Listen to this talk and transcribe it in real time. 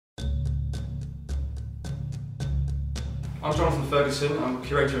I'm Jonathan Ferguson. I'm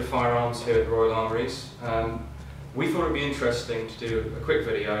Curator of Firearms here at the Royal Armouries. We thought it would be interesting to do a quick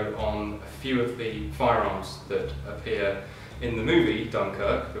video on a few of the firearms that appear in the movie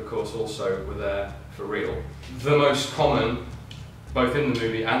Dunkirk, but of course also were there for real. The most common, both in the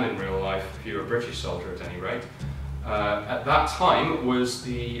movie and in real life, if you're a British soldier at any rate, at that time was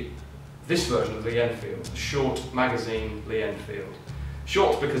this version of the Enfield, the short magazine Lee Enfield.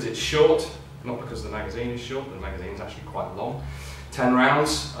 Short because it's short, not because the magazine is short, the magazine is actually quite long. 10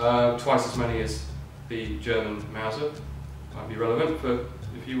 rounds, twice as many as the German Mauser. Might be relevant for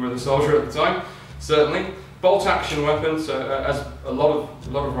if you were the soldier at the time, certainly. Bolt action weapon, so as a lot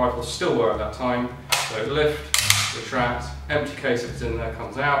of rifles still were at that time. So lift, retract, empty case if it's in there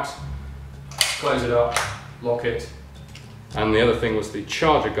comes out, close it up, lock it. And the other thing was the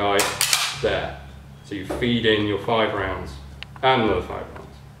charger guide there. So you feed in your 5 rounds and another 5 rounds.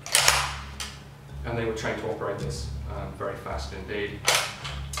 And they were trained to operate this very fast indeed.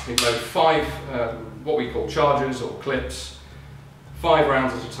 We load 5 what we call charges or clips, 5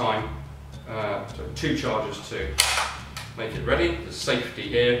 rounds at a time, so 2 charges to make it ready. There's safety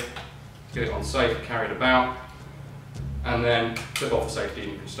here, get it on safe, carry it about, and then flip off the safety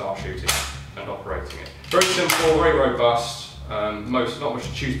and you can start shooting and operating it. Very simple, very robust, not much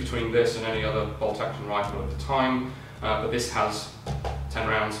to choose between this and any other bolt action rifle at the time, but this has 10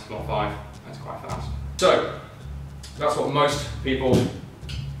 rounds, not 5, that's quite fast. So, that's what most people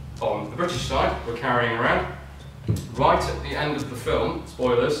on the British side were carrying around. Right at the end of the film,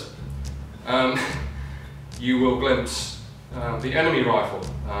 spoilers, you will glimpse the enemy rifle,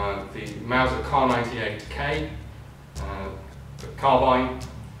 the Mauser Kar98K, the carbine,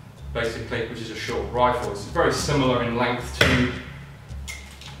 basically, which is a short rifle. It's very similar in length to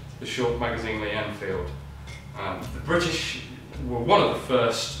the short magazine Lee Enfield. The British were one of the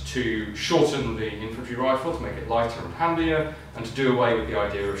first to shorten the infantry rifle to make it lighter and handier, and to do away with the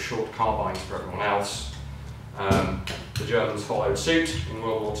idea of short carbines for everyone else. The Germans followed suit in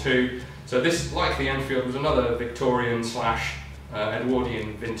World War II. So this, like the Enfield, was another Victorian /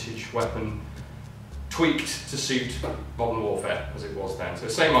 Edwardian vintage weapon, tweaked to suit modern warfare as it was then. So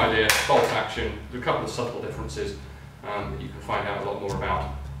same idea, bolt action, with a couple of subtle differences that you can find out a lot more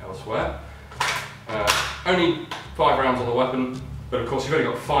about elsewhere. Only 5 rounds on the weapon, but of course you've only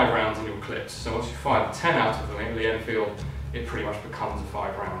got 5 rounds in your clips, so once you fire 10 out of the Lee Enfield, it pretty much becomes a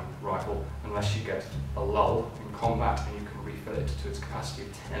 5-round rifle, unless you get a lull in combat and you can refill it to its capacity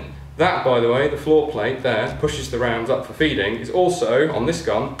of 10. That, by the way, the floor plate there, pushes the rounds up for feeding, is also, on this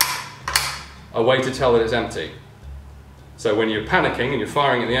gun, a way to tell that it's empty. So when you're panicking and you're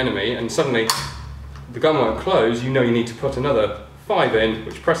firing at the enemy and suddenly the gun won't close, you know you need to put another 5 in,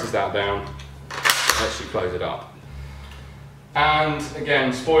 which presses that down, lets you close it up. And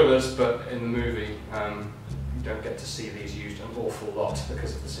again, spoilers, but in the movie you don't get to see these used an awful lot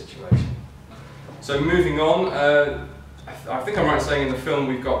because of the situation. So moving on, I think I'm right in saying in the film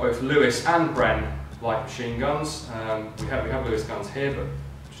we've got both Lewis and Bren light machine guns. We have Lewis guns here, but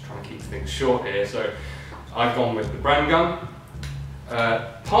just trying to keep things short here. So I've gone with the Bren gun,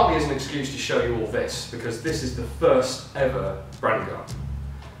 partly as an excuse to show you all this, because this is the first ever Bren gun.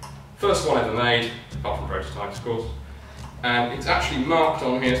 First one ever made, apart from prototypes of course, and it's actually marked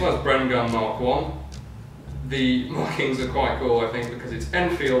on here, as well as Bren Gun Mark 1. The markings are quite cool, I think, because it's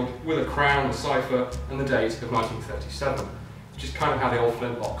Enfield with a crown, a cipher, and the date of 1937, which is kind of how the old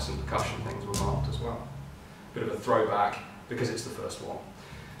flintlocks and percussion things were marked as well. Bit of a throwback, because it's the first one.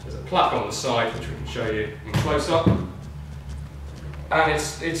 There's a plaque on the side, which we can show you in close-up, and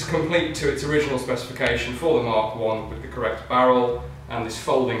it's complete to its original specification for the Mark 1 with the correct barrel, and this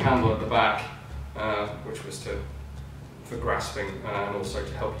folding handle at the back, which was for grasping and also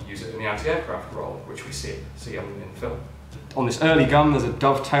to help you use it in the anti-aircraft role, which we see in film. On this early gun, there's a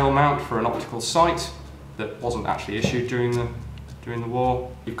dovetail mount for an optical sight that wasn't actually issued during the war.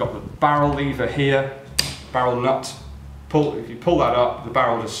 You've got the barrel lever here, barrel nut. If you pull that up, the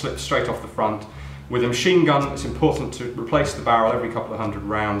barrel just slips straight off the front. With a machine gun, it's important to replace the barrel every couple of 100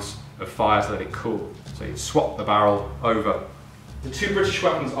 rounds of fire to let it cool. So you swap the barrel over. The 2 British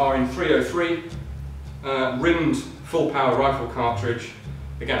weapons are in .303, rimmed full-power rifle cartridge,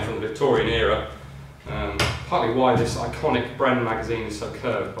 again from the Victorian era. Partly why this iconic Bren magazine is so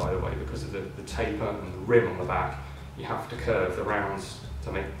curved, by the way, because of the taper and the rim on the back. You have to curve the rounds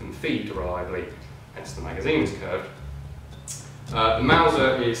to make them feed reliably, hence the magazine is curved. The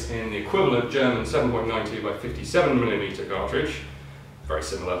Mauser is in the equivalent German 7.92 by 57mm cartridge, very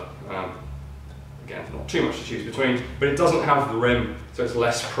similar. Again, not too much to choose between, but it doesn't have the rim, so it's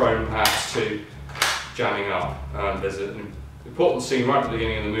less prone perhaps to jamming up. There's an important scene right at the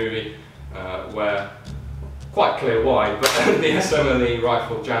beginning of the movie where quite clear why, but the SMLE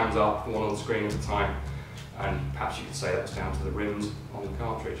rifle jams up, one on the screen at a time, and perhaps you could say that's down to the rims on the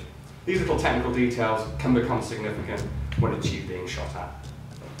cartridge. These little technical details can become significant when it's you being shot at,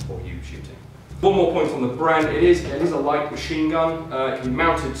 or you shooting. One more point on the brand, it is a light machine gun. It can be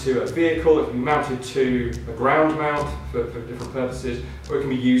mounted to a vehicle, it can be mounted to a ground mount for different purposes, or it can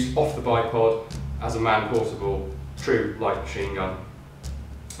be used off the bipod as a man-portable, true light machine gun.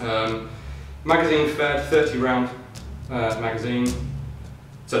 Magazine fed, 30 round magazine.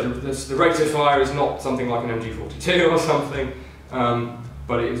 So the rate of fire is not something like an MG42 or something,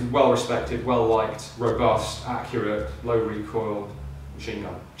 but it is well respected, well liked, robust, accurate, low recoil machine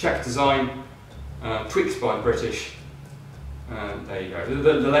gun. Czech design, tweaked by the British, and there you go.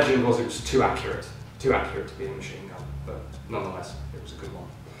 The legend was it was too accurate to be a machine gun, but nonetheless it was a good one.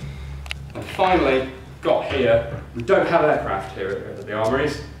 And finally, got here, we don't have aircraft here at the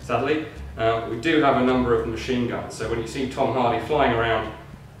Armouries, sadly. We do have a number of machine guns. So when you see Tom Hardy flying around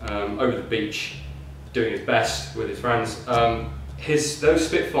over the beach, doing his best with his friends, those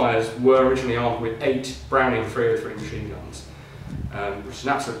Spitfires were originally armed with 8 Browning 303 machine guns, which is an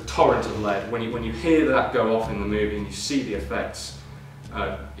absolute torrent of lead. When you hear that go off in the movie and you see the effects,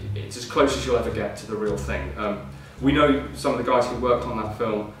 it's as close as you'll ever get to the real thing. We know some of the guys who worked on that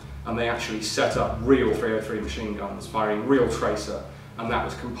film, and they actually set up real 303 machine guns, firing real tracer, and that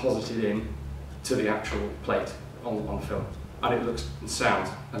was composited in to the actual plate on the film, and it looks and sounds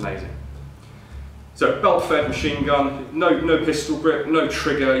amazing. So belt-fed machine gun, no pistol grip, no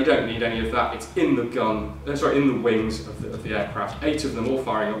trigger, you don't need any of that. It's in the in the wings of the aircraft. 8 of them all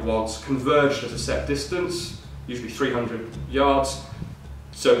firing at once, converged at a set distance, usually 300 yards,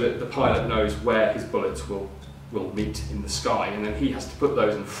 so that the pilot knows where his bullets will meet in the sky, and then he has to put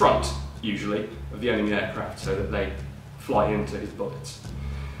those in front, usually, of the enemy aircraft so that they fly into his bullets.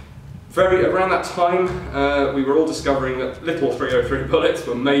 Around that time, we were all discovering that little 303 bullets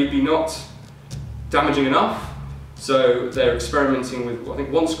were maybe not damaging enough, so they're experimenting with, I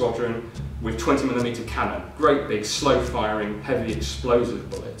think, one squadron with 20mm cannon, great big slow-firing, heavy explosive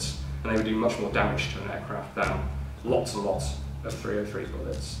bullets, and they would do much more damage to an aircraft than lots and lots of 303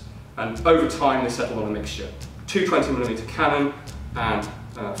 bullets. And over time, they settled on a mixture: 2 20mm cannon and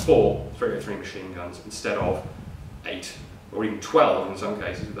 4 303 machine guns instead of 8 or even 12 in some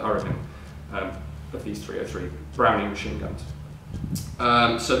cases with the Hurricane of these 303 Browning machine guns.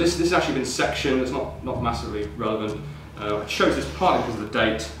 So this has actually been sectioned. It's not massively relevant. It shows this partly because of the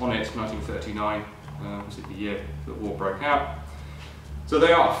date on it, 1939, was the year the war broke out. So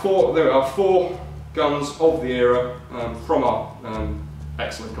there are four guns of the era from our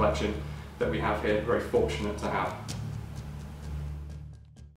excellent collection that we have here. Very fortunate to have.